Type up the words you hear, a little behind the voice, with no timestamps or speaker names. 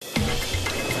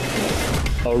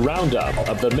a roundup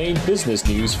of the main business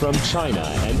news from China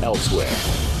and elsewhere.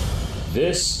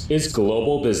 This is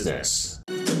Global Business.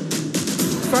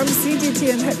 From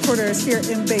CGTN headquarters here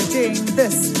in Beijing,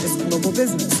 this is Global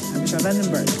Business. I'm Michelle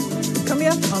Vandenberg. Coming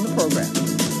up on the program.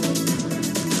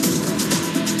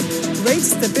 Rate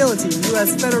stability.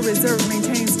 U.S. Federal Reserve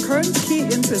maintains current key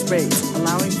interest rates,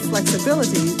 allowing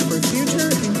flexibility for future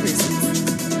increases.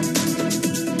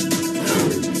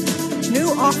 New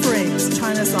offerings.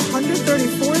 China's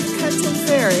 134th Canton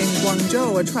Fair in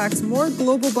Guangzhou attracts more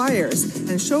global buyers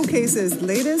and showcases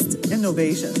latest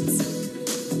innovations.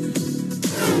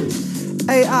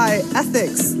 AI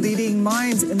ethics. Leading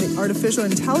minds in the artificial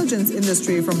intelligence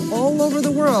industry from all over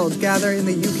the world gather in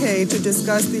the UK to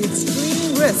discuss the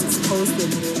extreme risks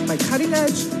posed by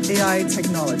cutting-edge AI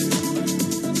technology.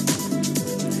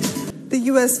 The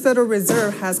U.S. Federal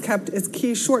Reserve has kept its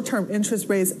key short-term interest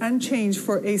rates unchanged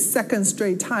for a second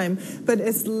straight time, but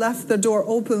it's left the door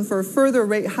open for further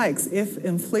rate hikes if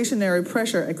inflationary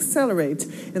pressure accelerates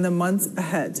in the months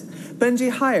ahead.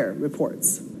 Benji Heyer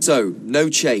reports. So, no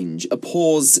change. A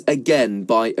pause again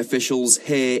by officials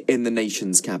here in the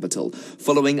nation's capital.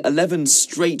 Following 11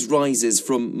 straight rises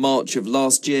from March of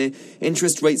last year,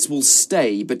 interest rates will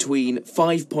stay between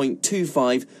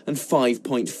 5.25 and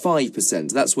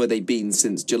 5.5%. That's where they've been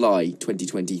since July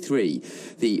 2023.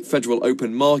 The Federal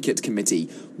Open Market Committee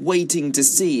waiting to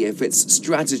see if its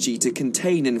strategy to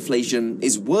contain inflation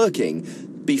is working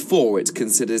before it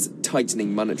considers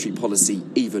tightening monetary policy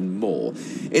even more.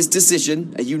 Its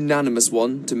decision, a unanimous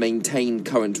one to maintain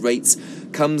current rates,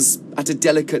 comes at a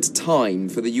delicate time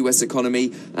for the US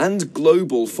economy and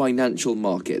global financial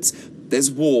markets.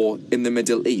 There's war in the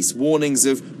Middle East, warnings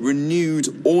of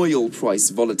renewed oil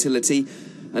price volatility,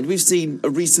 and we've seen a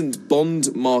recent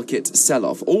bond market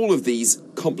sell-off, all of these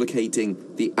complicating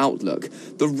the outlook.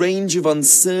 The range of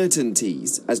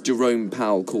uncertainties, as Jerome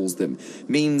Powell calls them,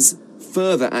 means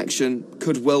further action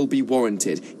could well be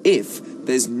warranted if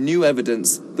there's new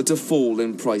evidence that a fall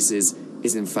in prices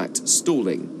is in fact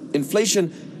stalling.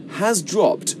 Inflation has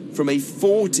dropped from a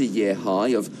 40-year high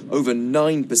of over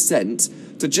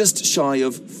 9% to just shy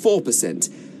of 4%.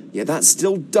 Yeah, that's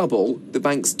still double the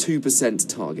bank's 2%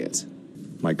 target.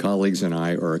 My colleagues and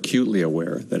I are acutely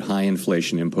aware that high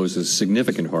inflation imposes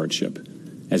significant hardship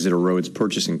as it erodes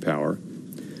purchasing power,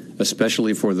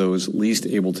 especially for those least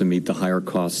able to meet the higher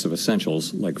costs of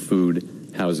essentials like food,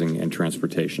 housing, and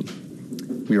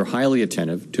transportation. We are highly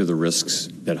attentive to the risks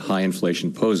that high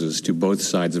inflation poses to both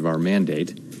sides of our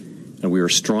mandate, and we are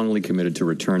strongly committed to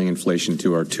returning inflation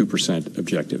to our 2%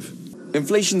 objective.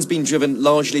 Inflation's been driven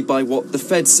largely by what the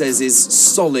Fed says is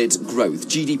solid growth.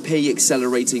 GDP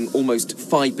accelerating almost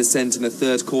 5% in the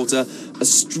third quarter, a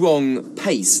strong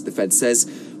pace, the Fed says,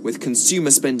 with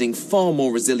consumer spending far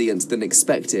more resilient than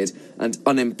expected and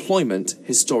unemployment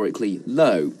historically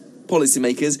low.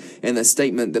 Policymakers, in their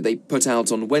statement that they put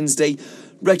out on Wednesday,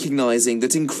 recognizing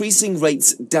that increasing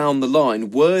rates down the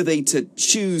line, were they to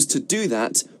choose to do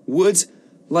that, would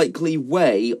likely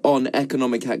weigh on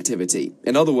economic activity.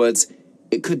 In other words,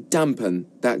 it could dampen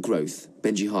that growth.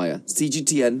 Benji Heyer,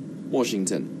 CGTN,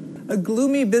 Washington. A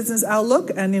gloomy business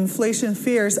outlook and inflation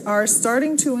fears are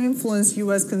starting to influence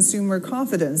U.S. consumer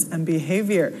confidence and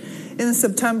behavior. In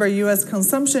September, U.S.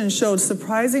 consumption showed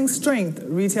surprising strength.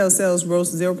 Retail sales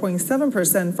rose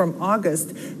 0.7% from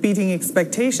August, beating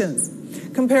expectations.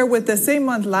 Compared with the same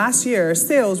month last year,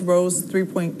 sales rose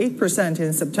 3.8%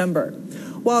 in September.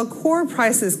 While core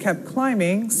prices kept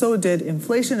climbing, so did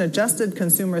inflation-adjusted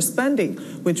consumer spending,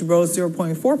 which rose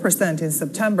 0.4% in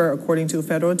September, according to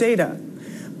federal data.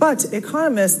 But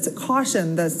economists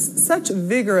caution that such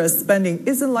vigorous spending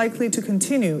isn't likely to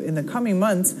continue in the coming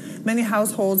months. Many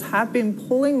households have been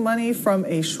pulling money from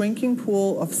a shrinking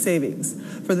pool of savings.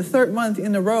 For the third month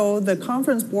in a row, the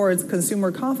Conference Board's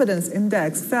Consumer Confidence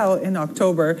Index fell in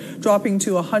October, dropping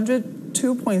to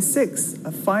 102.6,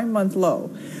 a 5-month low.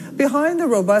 Behind the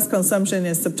robust consumption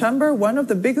in September, one of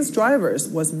the biggest drivers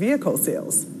was vehicle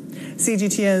sales.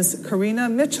 CGTN's Karina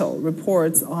Mitchell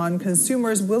reports on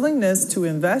consumers' willingness to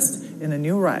invest in a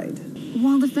new ride.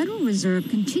 While the Federal Reserve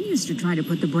continues to try to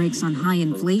put the brakes on high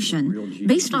inflation,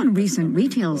 based on recent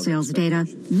retail sales data,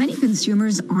 many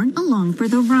consumers aren't along for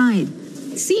the ride.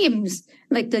 It seems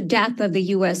like the death of the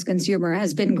U.S. consumer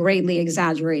has been greatly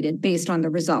exaggerated based on the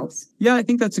results. Yeah, I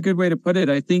think that's a good way to put it.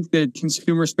 I think that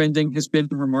consumer spending has been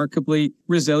remarkably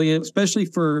resilient, especially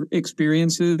for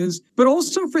experiences, but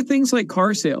also for things like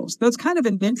car sales. That's kind of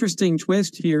an interesting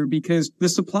twist here because the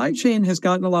supply chain has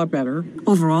gotten a lot better.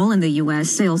 Overall in the U.S.,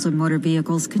 sales of motor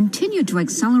vehicles continue to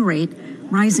accelerate,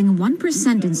 rising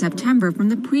 1% in September from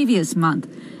the previous month.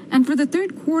 And for the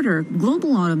third quarter, global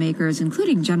automakers,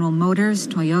 including General Motors,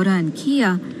 Toyota, and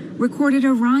Kia, recorded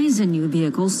a rise in new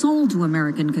vehicles sold to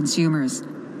American consumers.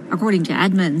 According to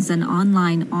Edmunds, an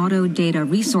online auto data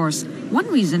resource, one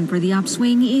reason for the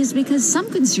upswing is because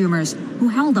some consumers who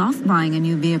held off buying a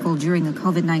new vehicle during the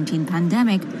COVID-19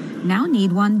 pandemic now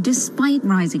need one despite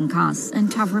rising costs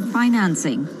and tougher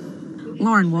financing.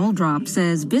 Lauren Waldrop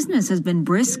says business has been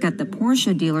brisk at the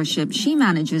Porsche dealership she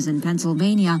manages in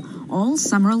Pennsylvania all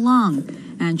summer long,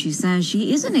 and she says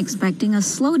she isn't expecting a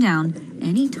slowdown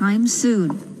anytime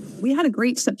soon. We had a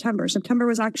great September. September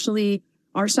was actually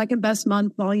our second best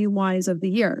month volume-wise of the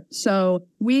year. So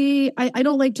I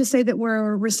don't like to say that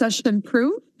we're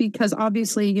recession-proof because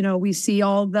obviously, we see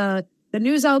all the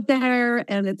news out there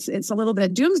and it's a little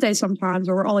bit doomsday sometimes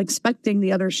where we're all expecting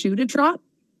the other shoe to drop.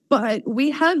 But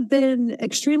we have been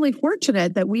extremely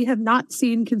fortunate that we have not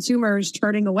seen consumers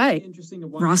turning away.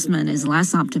 Rossman is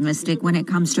less optimistic when it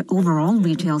comes to overall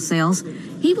retail sales.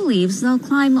 He believes they'll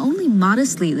climb only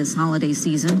modestly this holiday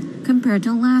season compared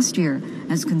to last year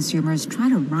as consumers try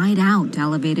to ride out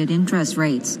elevated interest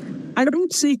rates. I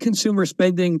don't see consumer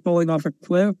spending falling off a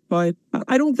cliff, but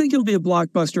I don't think it'll be a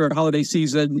blockbuster at holiday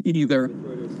season either.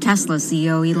 Tesla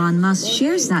CEO Elon Musk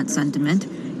shares that sentiment.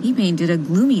 He painted a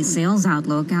gloomy sales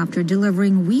outlook after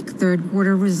delivering weak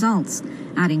third-quarter results,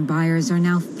 adding buyers are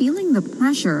now feeling the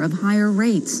pressure of higher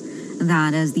rates.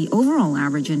 That as the overall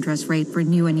average interest rate for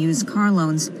new and used car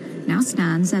loans now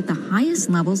stands at the highest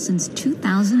level since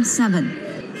 2007.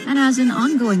 And as an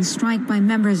ongoing strike by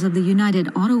members of the United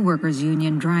Auto Workers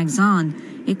Union drags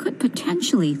on, it could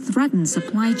potentially threaten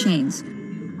supply chains.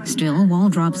 Still,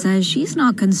 Waldrop says she's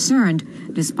not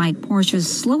concerned, despite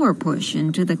Porsche's slower push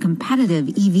into the competitive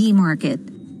EV market.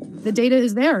 The data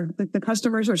is there. The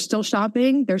customers are still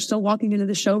shopping. They're still walking into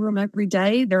the showroom every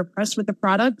day. They're impressed with the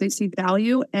product. They see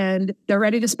value, and they're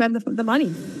ready to spend the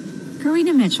money.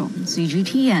 Karina Mitchell,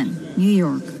 CGTN, New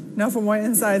York. Now for more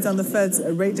insights on the Fed's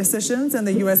rate decisions and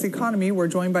the U.S. economy, we're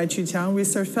joined by Chu Qiang,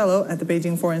 research fellow at the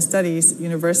Beijing Foreign Studies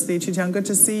University. Chu Qiang, good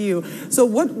to see you. So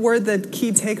what were the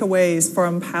key takeaways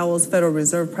from Powell's Federal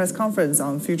Reserve press conference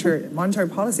on future monetary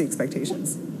policy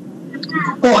expectations?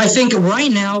 Well, I think right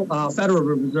now, Federal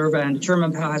Reserve and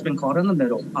Chairman Powell has been caught in the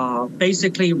middle.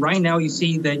 Basically, right now, you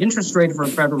see the interest rate for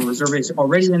the Federal Reserve is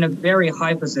already in a very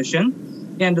high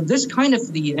position. And this kind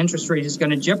of the interest rate is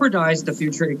going to jeopardize the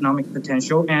future economic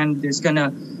potential and is going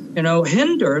to,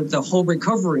 hinder the whole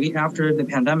recovery after the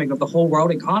pandemic of the whole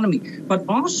world economy. But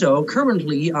also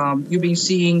currently, you've been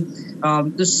seeing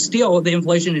still the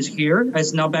inflation is here.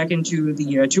 It's now back into the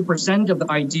 2% of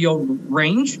the ideal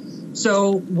range.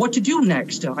 So what to do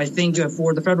next? I think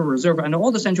for the Federal Reserve and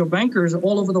all the central bankers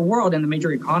all over the world and the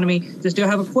major economy, they still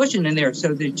have a question in there.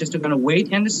 So they're just going to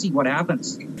wait and see what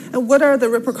happens. And what are the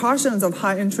repercussions of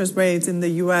high interest rates in the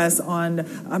U.S. on,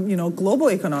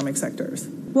 global economic sectors?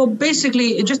 Well,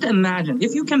 basically, just imagine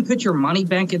if you can put your money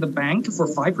bank in the bank for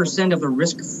 5% of the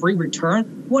risk-free return,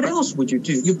 what else would you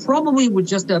do? You probably would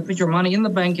just put your money in the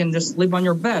bank and just sleep on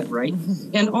your bed, right?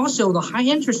 And also, the high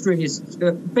interest rate is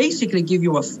basically give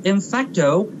you a in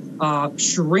facto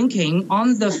shrinking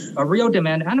on the real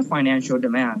demand and financial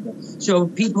demand. So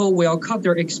people will cut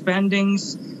their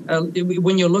expendings.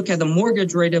 When you look at the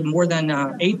mortgage rate of more than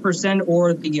 8%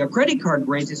 or the credit card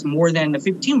rate is more than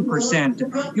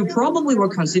 15%, you probably will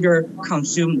consider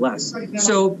consume less.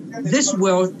 So this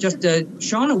will just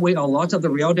shun away a lot of the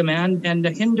real demand and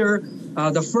hinder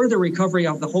the further recovery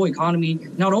of the whole economy,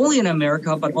 not only in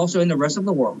America, but also in the rest of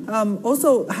the world.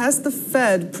 Also, has the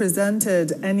Fed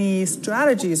presented any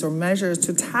strategies or measures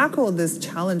to tackle these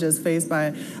challenges faced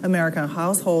by American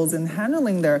households in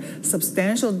handling their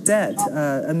substantial debt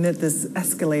amid this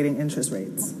escalating interest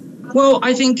rates? Well,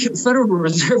 I think Federal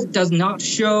Reserve does not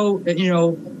show,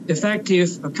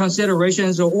 effective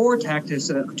considerations or tactics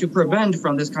to prevent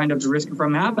from this kind of risk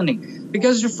from happening.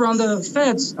 Because from the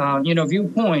Fed's,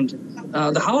 viewpoint,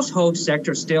 the household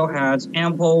sector still has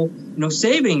ample,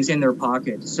 savings in their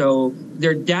pocket. So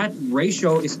their debt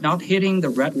ratio is not hitting the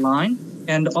red line.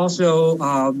 And also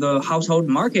the household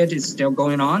market is still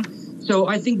going on. So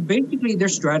I think basically their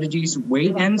strategy is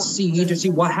wait and see to see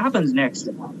what happens next.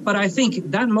 But I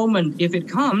think that moment, if it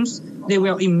comes, they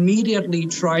will immediately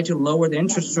try to lower the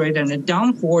interest rate and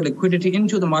downpour liquidity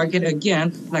into the market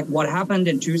again, like what happened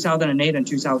in 2008 and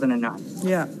 2009.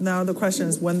 Yeah, now the question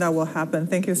is when that will happen.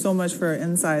 Thank you so much for your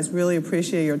insights. Really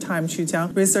appreciate your time, Chu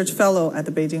Qiang, research fellow at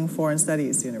the Beijing Foreign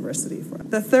Studies University.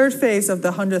 The third phase of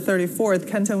the 134th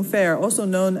Canton Fair, also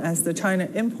known as the China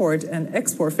Import and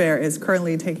Export Fair, is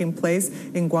currently taking place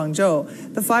in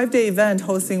Guangzhou. The 5-day event,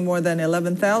 hosting more than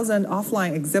 11,000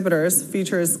 offline exhibitors,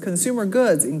 features consumer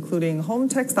goods, including including home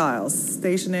textiles,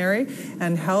 stationery,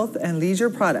 and health and leisure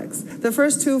products. The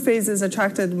first two phases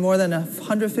attracted more than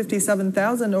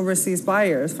 157,000 overseas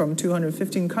buyers from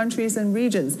 215 countries and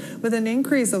regions, with an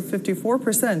increase of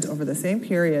 54% over the same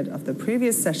period of the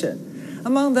previous session.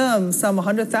 Among them, some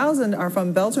 100,000 are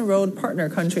from Belt and Road partner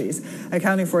countries,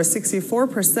 accounting for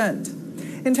 64%.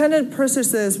 Intended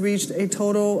purchases reached a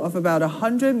total of about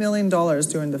 $100 million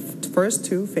during the first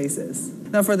two phases.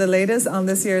 Now, for the latest on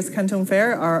this year's Canton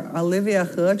Fair, our Olivia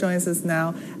He joins us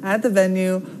now at the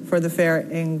venue for the fair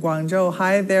in Guangzhou.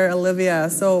 Hi there, Olivia.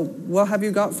 So, what have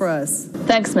you got for us?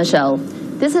 Thanks, Michelle.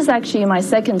 This is actually my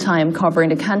second time covering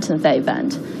the Canton Fair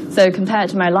event. So compared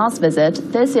to my last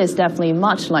visit, this is definitely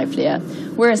much livelier.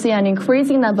 We're seeing an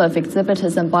increasing number of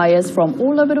exhibitors and buyers from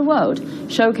all over the world,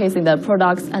 showcasing their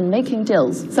products and making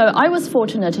deals. So I was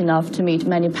fortunate enough to meet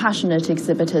many passionate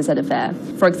exhibitors at the fair.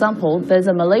 For example, there's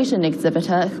a Malaysian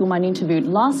exhibitor whom I interviewed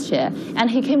last year,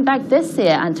 and he came back this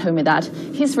year and told me that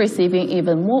he's receiving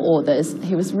even more orders.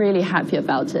 He was really happy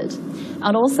about it.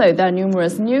 And also, there are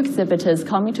numerous new exhibitors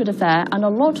coming to the fair, and a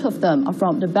lot of them are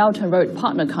from the Belt and Road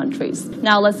partner countries.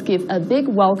 Now let's give a big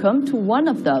welcome to one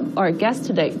of them, our guest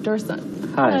today,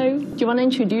 Dursun. Hi. Hello. Do you want to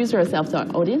introduce yourself to our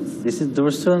audience? This is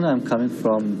Dursun. I'm coming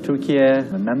from Turkey, a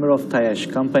member of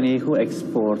Tayaş company who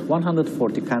export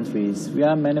 140 countries. We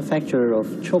are a manufacturer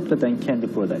of chocolate and candy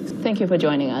products. Thank you for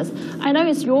joining us. I know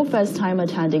it's your first time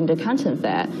attending the Canton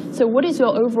Fair, so what is your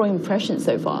overall impression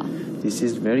so far? This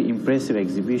is very impressive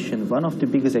exhibition, one of the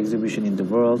biggest exhibition in the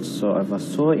world. So I was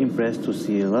so impressed to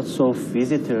see lots of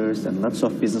visitors and lots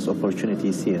of business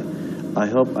opportunities here. I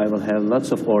hope I will have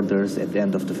lots of orders at the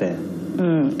end of the fair.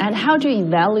 And how do you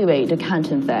evaluate the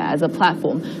Canton Fair as a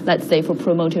platform, let's say, for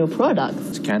promoting your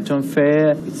products? Canton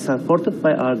Fair is supported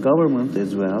by our government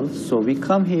as well. So we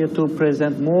come here to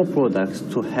present more products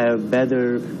to have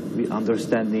better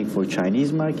understanding for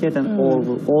Chinese market and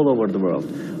all over the world.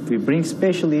 We bring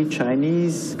specially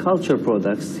Chinese culture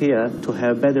products here to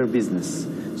have better business.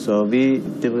 So we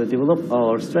develop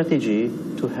our strategy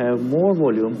to have more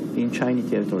volume in Chinese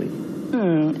territory.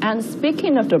 And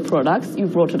speaking of the products you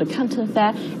brought to the Canton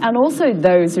Fair and also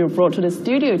those you brought to the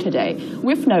studio today,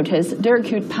 we've noticed there are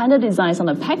cute panda designs on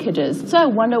the packages. So I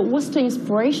wonder, what's the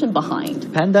inspiration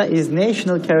behind? Panda is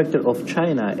national character of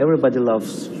China. Everybody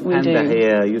loves panda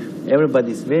here.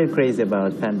 Everybody's very crazy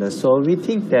about panda. So we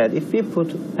think that if we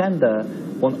put panda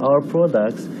on our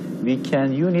products, we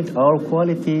can unite our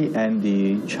quality and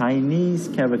the Chinese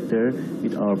character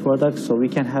with our products, so we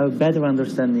can have better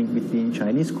understanding between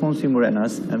Chinese consumer and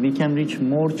us, and we can reach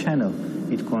more channel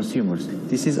with consumers.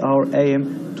 This is our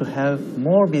aim, to have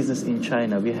more business in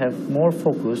China. We have more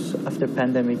focus after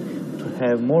pandemic to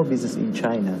have more business in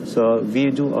China. So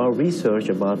we do our research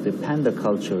about the panda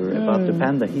culture, about the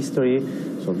panda history.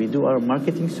 So we do our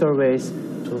marketing surveys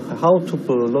to how to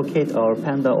locate our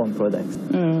panda on products.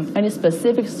 Any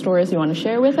specific stories you want to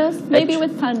share with us? Maybe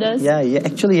with pandas? Yeah.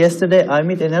 Actually, yesterday I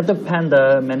met another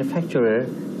panda manufacturer,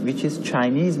 which is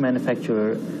Chinese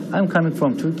manufacturer. I'm coming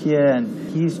from Turkey and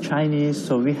he's Chinese,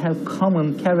 so we have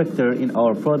common character in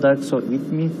our products. So it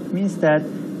means that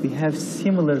we have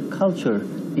similar culture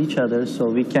each other, so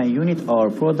we can unite our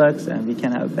products and we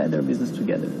can have better business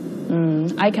together.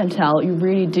 I can tell you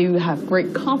really do have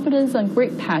great confidence and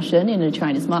great passion in the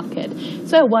Chinese market.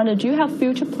 So I wonder, do you have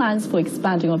future plans for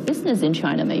expanding your business in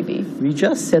China maybe? We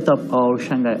just set up our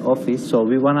Shanghai office, so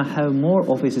we want to have more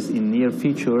offices in near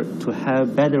future to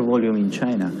have better volume in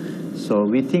China. So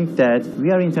we think that we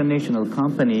are an international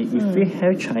company. If we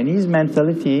have Chinese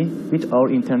mentality with our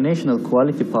international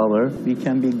quality power, we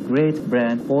can be great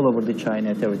brand all over the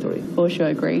China territory. For sure,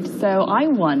 agreed. So I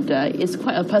wonder, it's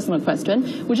quite a personal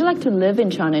question, would you like to live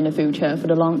in China in the future for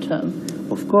the long term?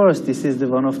 Of course, this is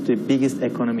one of the biggest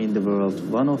economy in the world,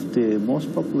 one of the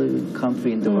most popular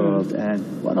country in the world,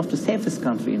 and one of the safest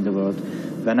country in the world.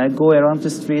 When I go around the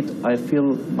street, I feel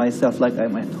myself like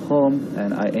I'm at home,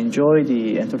 and I enjoy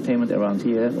the entertainment around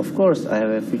here. Of course, I have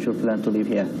a future plan to live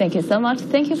here. Thank you so much.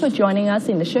 Thank you for joining us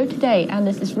in the show today, and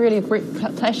this is really a great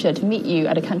pleasure to meet you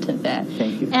at the Canton Fair.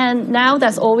 Thank you. And now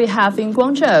that's all we have in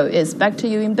Guangzhou. It's back to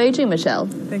you in Beijing, Michelle.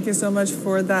 Thank you so much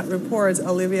for that report,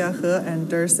 Olivia He and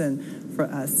Dursun, for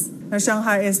us. Now,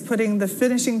 Shanghai is putting the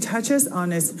finishing touches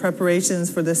on its preparations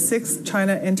for the 6th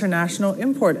China International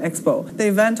Import Expo. The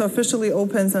event officially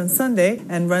opens on Sunday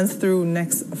and runs through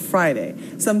next Friday.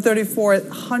 Some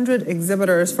 3,400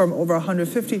 exhibitors from over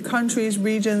 150 countries,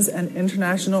 regions, and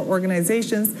international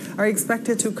organizations are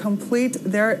expected to complete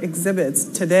their exhibits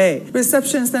today.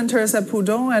 Reception centers at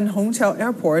Pudong and Hongqiao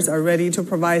airports are ready to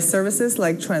provide services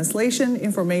like translation,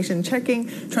 information checking,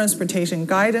 transportation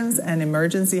guidance, and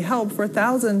emergency help for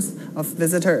thousands of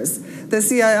visitors. The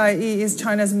CIIE is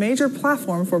China's major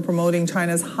platform for promoting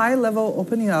China's high-level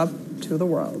opening up to the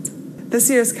world. This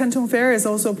year's Canton Fair is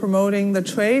also promoting the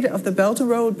trade of the Belt and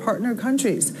Road partner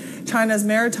countries. China's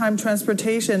maritime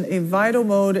transportation, a vital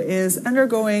mode, is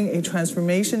undergoing a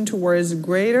transformation towards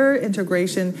greater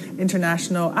integration,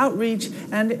 international outreach,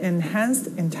 and enhanced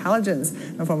intelligence.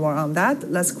 And for more on that,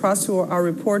 let's cross to our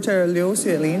reporter Liu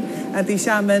Xuelin at the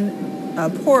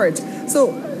Xiamen port.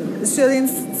 So, Xuelin,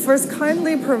 first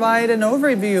kindly provide an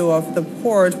overview of the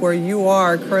port where you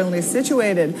are currently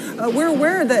situated. We're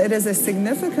aware that it is a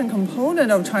significant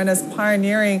component of China's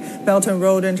pioneering Belt and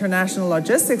Road International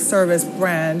Logistics Service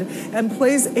brand and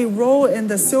plays a role in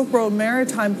the Silk Road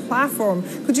Maritime Platform.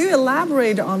 Could you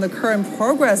elaborate on the current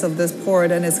progress of this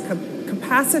port and its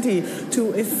capacity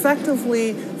to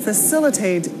effectively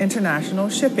facilitate international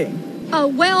shipping?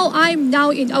 Well, I'm now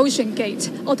in Ocean Gate,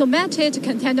 automated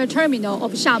container terminal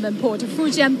of Xiamen Port,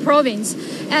 Fujian Province.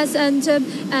 As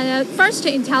a first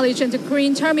intelligent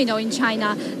green terminal in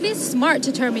China, this smart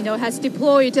terminal has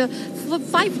deployed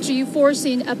 5G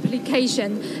forcing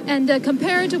application, and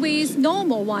compared with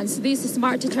normal ones, this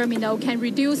smart terminal can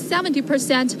reduce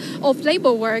 70% of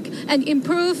labor work and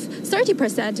improve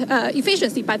 30%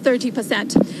 efficiency by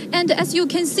 30%. And as you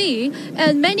can see,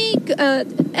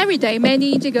 every day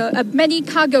many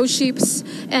cargo ships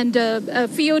and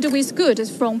filled with goods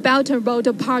from Belt and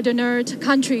Road partnered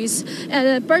countries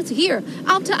berth here.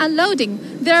 After unloading,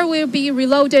 there will be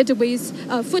reloaded with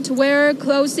footwear,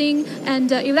 clothing, and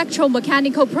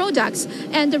electromechanical products,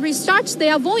 and restart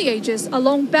their voyages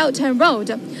along Belt and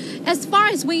Road. As far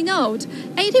as we know,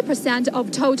 80% of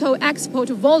total export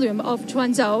volume of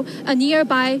Guangzhou, a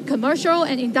nearby commercial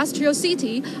and industrial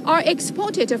city, are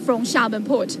exported from Xiamen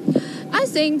Port. I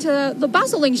think the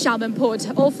bustling Xiamen Port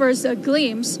offers a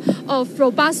glimpse of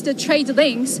robust trade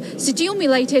links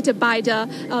stimulated by the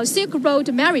Silk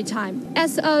Road Maritime.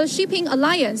 As a shipping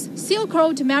alliance, Silk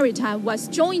Road Maritime was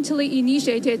jointly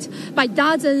initiated by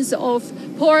dozens of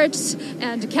ports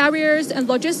and carriers and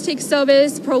logistics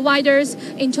service providers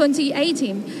in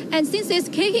 2018. And since its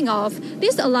kicking off,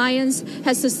 this alliance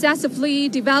has successfully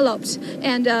developed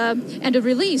and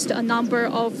released a number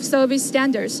of service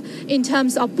standards in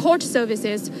terms of port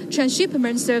services,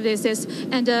 transshipment services,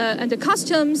 and the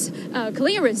customs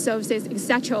clearance services,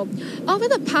 etc. Over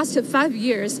the past 5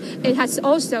 years, it has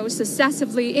also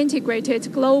successfully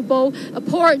integrated global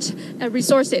port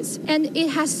resources, and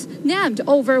it has named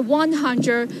over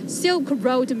 100 Silk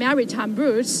Road maritime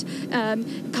routes,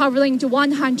 covering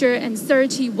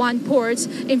 131 ports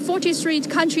in 43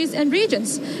 countries and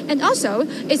regions. And also,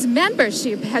 its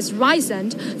membership has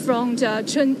risen from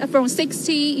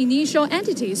 60 initial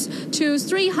entities to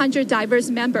 300 diverse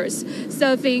members,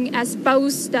 serving as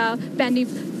both the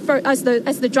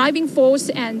driving force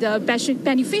and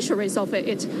beneficiaries of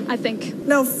it, I think.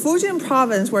 Now, Fujian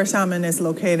Province, where Xiamen is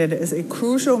located, is a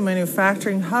crucial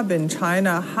manufacturing hub in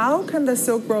China. How can the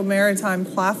Silk Road Maritime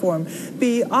Platform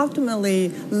be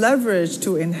optimally leveraged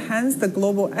to enhance the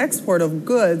global export of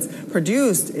goods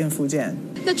produced in Fujian?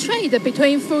 The trade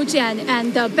between Fujian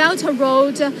and the Belt and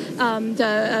Road,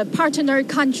 the partner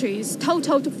countries,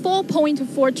 totaled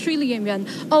 4.4 trillion yuan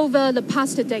over the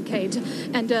past decade,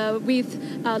 and with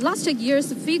last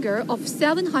year's figure of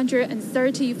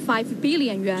 735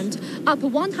 billion yuan, up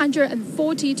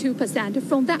 142%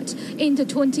 from that in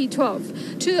 2012.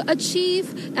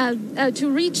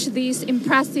 To reach these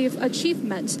impressive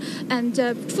achievements, and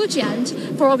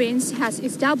Fujian Province has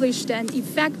established an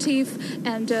effective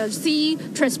and sea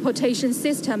transportation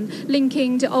system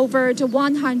linking over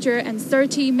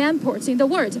 130 main ports in the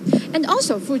world. And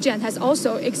also, Fujian has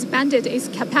also expanded its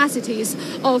capacities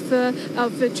of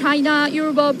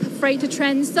China-Europe freight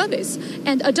train service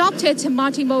and adopted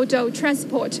multimodal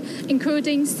transport,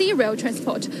 including sea rail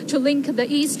transport, to link the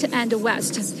East and the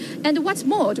West. And what's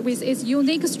more, with its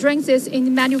unique strengths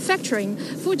in manufacturing,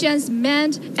 Fujian's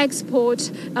main export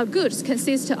goods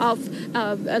consist of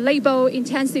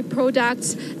labor-intensive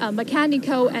products, mechanical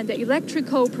and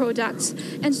electrical products.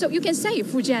 And so you can say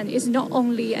Fujian is not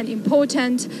only an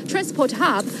important transport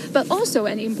hub, but also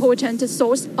an important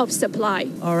source of supply.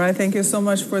 All right, thank you so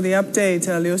much for the update,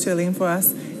 Liu Xuelin, for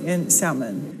us in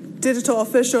Xiamen. Digital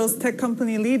officials, tech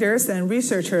company leaders, and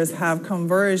researchers have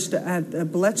converged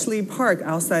at Bletchley Park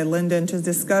outside London to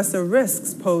discuss the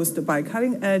risks posed by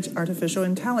cutting-edge artificial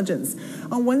intelligence.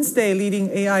 On Wednesday,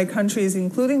 leading AI countries,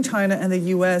 including China and the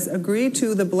U.S., agreed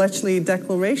to the Bletchley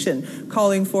Declaration,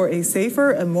 calling for a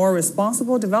safer and more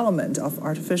responsible development of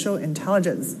artificial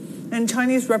intelligence. And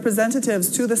Chinese representatives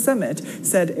to the summit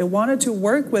said it wanted to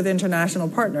work with international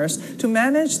partners to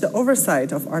manage the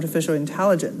oversight of artificial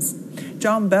intelligence.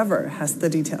 John Bever has the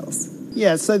details.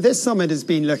 Yeah, so this summit has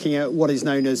been looking at what is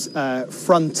known as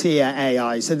frontier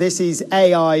AI. So this is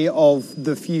AI of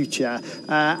the future,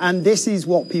 and this is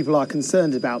what people are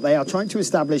concerned about. They are trying to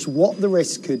establish what the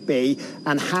risks could be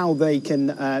and how they can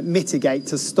mitigate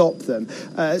to stop them.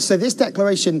 So this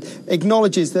declaration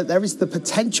acknowledges that there is the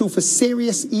potential for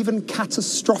serious, even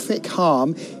catastrophic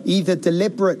harm, either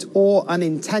deliberate or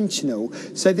unintentional.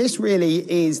 So this really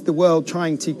is the world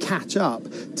trying to catch up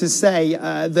to say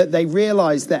that they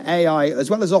realise that AI,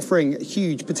 as well as offering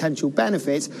huge potential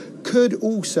benefits, could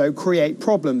also create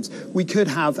problems. We could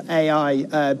have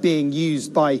AI being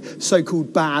used by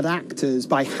so-called bad actors,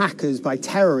 by hackers, by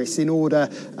terrorists in order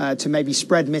to maybe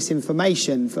spread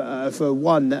misinformation, for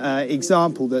one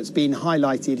example that's been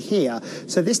highlighted here.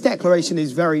 So this declaration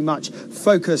is very much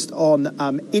focused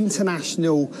on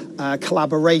international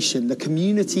collaboration, the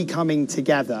community coming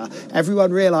together,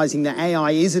 everyone realizing that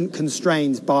AI isn't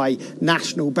constrained by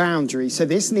national boundaries. So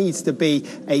this needs to be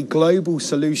a global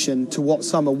solution to what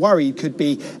some are worried could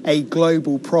be a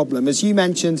global problem. As you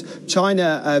mentioned,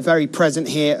 China very present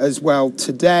here as well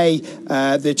today.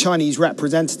 The Chinese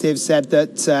representative said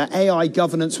that AI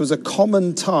governance was a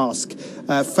common task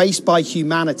faced by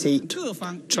humanity.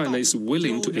 China is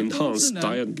willing to enhance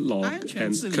dialogue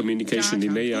and communication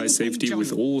in AI safety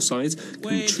with all sides,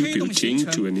 contributing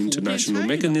to an international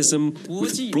mechanism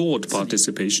with broad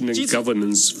participation and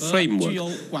governance framework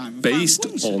based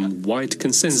on wide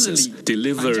consensus,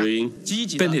 delivering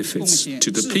benefits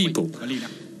to the people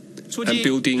and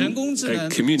building a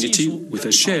community with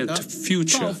a shared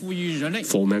future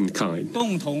for mankind.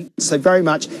 So very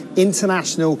much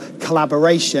international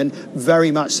collaboration,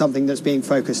 very much something that's being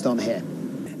focused on here.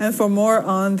 And for more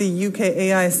on the UK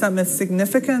AI Summit's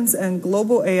significance and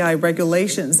global AI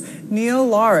regulations, Neil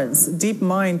Lawrence,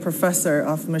 DeepMind Professor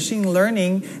of Machine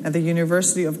Learning at the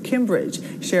University of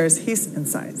Cambridge, shares his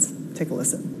insights. Take a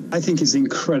listen. I think it's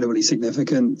incredibly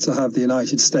significant to have the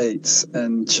United States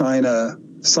and China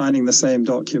signing the same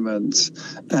document,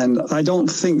 and I don't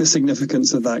think the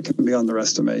significance of that can be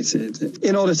underestimated.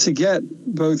 In order to get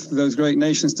both those great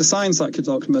nations to sign such a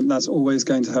document, that's always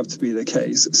going to have to be the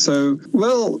case. So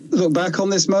we'll look back on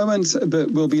this moment,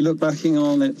 but we'll be backing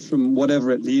on it from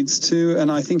whatever it leads to,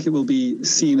 and I think it will be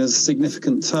seen as a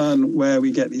significant turn where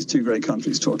we get these two great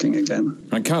countries talking again.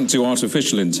 I can't do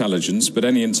artificial intelligence, but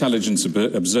any intelligence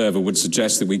observer would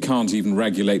suggest that we can't even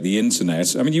regulate the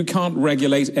internet. I mean, you can't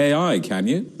regulate AI, can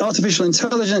you? Artificial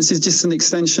intelligence is just an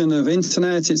extension of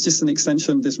internet. It's just an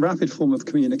extension of this rapid form of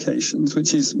communications,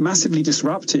 which is massively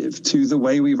disruptive to the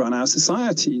way we run our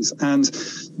societies. And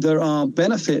there are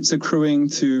benefits accruing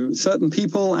to certain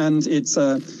people, and it's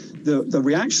the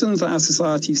reactions that our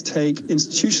societies take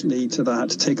institutionally to that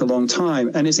take a long time,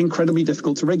 and it's incredibly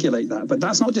difficult to regulate that. But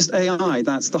that's not just AI,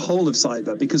 that's the whole of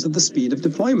cyber because of the speed of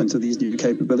deployment of these new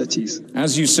capabilities.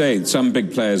 As you say, some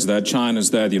big players there,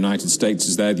 China's there, the United States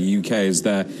is there, the UK is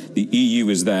there, the EU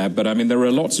is there, but I mean there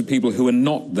are lots of people who are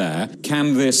not there.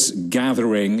 Can this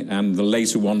gathering and the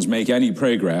later ones make any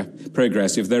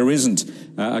progress if there isn't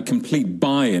a complete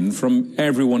buy-in from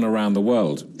everyone around the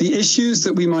world? The issues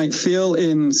that we might feel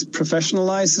in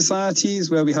professionalized societies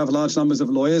where we have large numbers of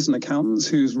lawyers and accountants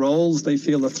whose roles they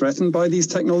feel are threatened by these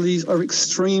technologies are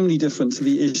extremely different to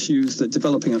the issues that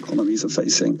developing economies are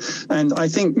facing. And I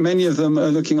think many of them are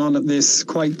looking on at this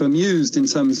quite bemused in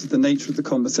terms of the nature of the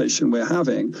conversation we're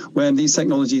having, when these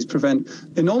technologies present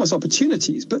enormous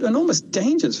opportunities, but enormous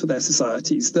dangers for their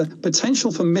societies. The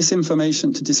potential for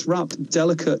misinformation to disrupt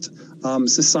delicate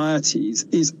societies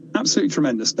is absolutely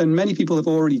tremendous. And many people have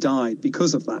already died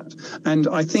because of that. And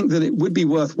I think that it would be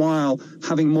worthwhile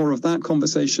having more of that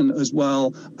conversation as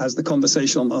well as the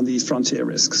conversation on these frontier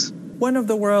risks. One of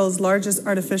the world's largest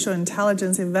artificial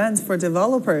intelligence events for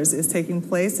developers is taking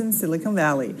place in Silicon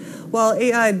Valley. While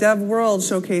AI Dev World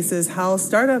showcases how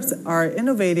startups are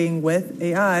innovating with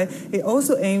AI, it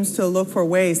also aims to look for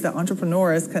ways that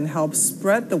entrepreneurs can help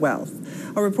spread the wealth.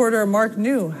 Our reporter Mark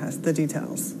New has the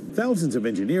details. Thousands of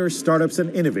engineers, startups,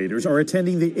 and innovators are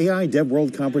attending the AI Dev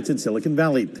World Conference in Silicon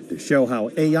Valley to show how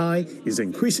AI is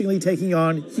increasingly taking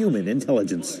on human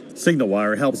intelligence.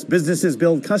 SignalWire helps businesses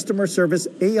build customer service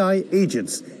AI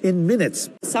agents in minutes.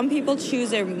 Some people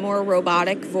choose a more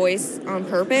robotic voice on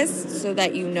purpose so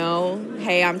that you know,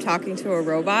 hey, I'm talking to a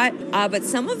robot. But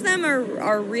some of them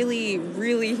are really,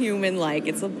 really human-like.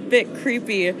 It's a bit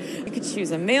creepy. You could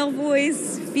choose a male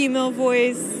voice, female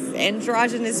voice,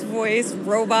 androgynous voice,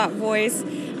 robot voice.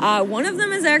 One of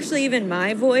them is actually even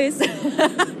my voice.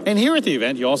 And here at the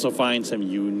event, you also find some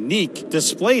unique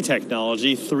display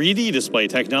technology, 3D display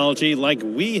technology like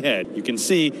we had. You can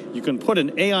see you can put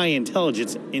an AI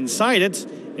intelligence inside it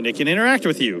and it can interact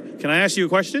with you. Can I ask you a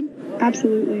question?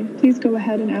 Absolutely. Please go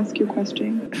ahead and ask your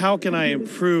question. How can I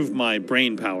improve my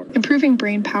brain power? Improving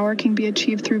brain power can be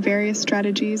achieved through various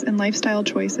strategies and lifestyle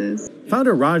choices.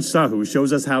 Founder Raj Sahu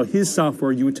shows us how his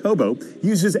software Utobo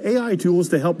uses AI tools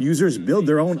to help users build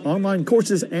their own online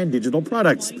courses and digital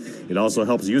products. It also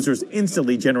helps users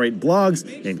instantly generate blogs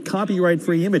and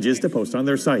copyright-free images to post on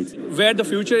their site. Where the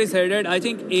future is headed, I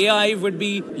think AI would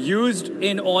be used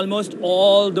in almost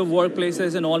all the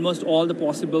workplaces and almost all the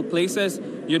possible places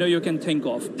you can think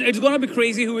of. It's going to be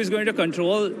crazy who is going to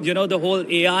control, the whole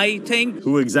AI thing.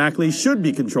 Who exactly should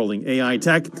be controlling AI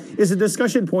tech is a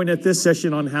discussion point at this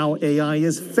session on how AI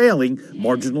is failing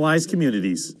marginalized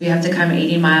communities. We have to come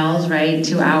 80 miles, right,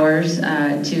 2 hours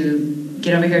to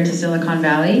get over here to Silicon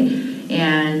Valley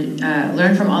and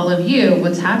learn from all of you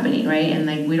what's happening, right?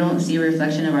 And we don't see a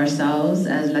reflection of ourselves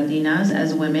as Latinas,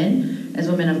 as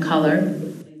women of color.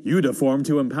 UDA formed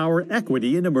to empower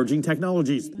equity in emerging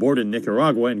technologies. Born in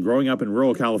Nicaragua and growing up in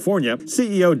rural California,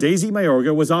 CEO Daisy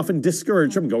Mayorga was often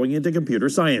discouraged from going into computer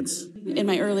science. In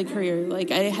my early career,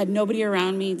 I had nobody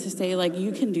around me to say,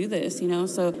 you can do this,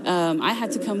 so I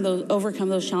had to overcome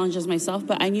those challenges myself,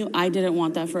 but I knew I didn't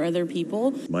want that for other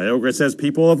people. Mayorga says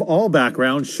people of all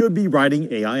backgrounds should be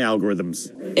writing AI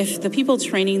algorithms. If the people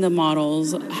training the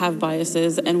models have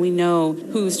biases, and we know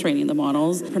who's training the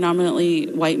models, predominantly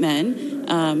white men,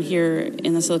 here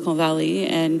in the Silicon Valley,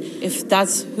 and if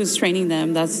that's who's training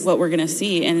them, that's what we're going to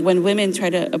see. And when women try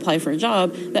to apply for a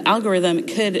job, the algorithm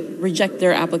could reject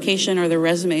their application or their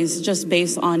resumes just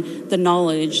based on the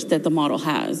knowledge that the model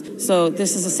has. So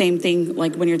this is the same thing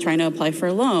like when you're trying to apply for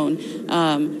a loan.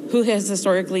 Who has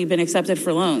historically been accepted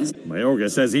for loans? Mayorga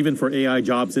says even for AI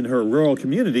jobs in her rural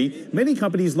community, many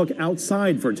companies look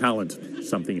outside for talent,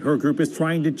 something her group is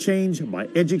trying to change by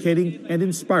educating and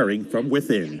inspiring from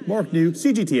within. Mark New,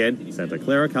 CGTN, Santa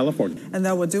Clara, California. And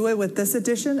that will do it with this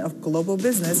edition of Global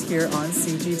Business here on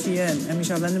CGTN. I'm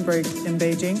Michelle Vandenberg in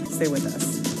Beijing. Stay with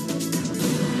us.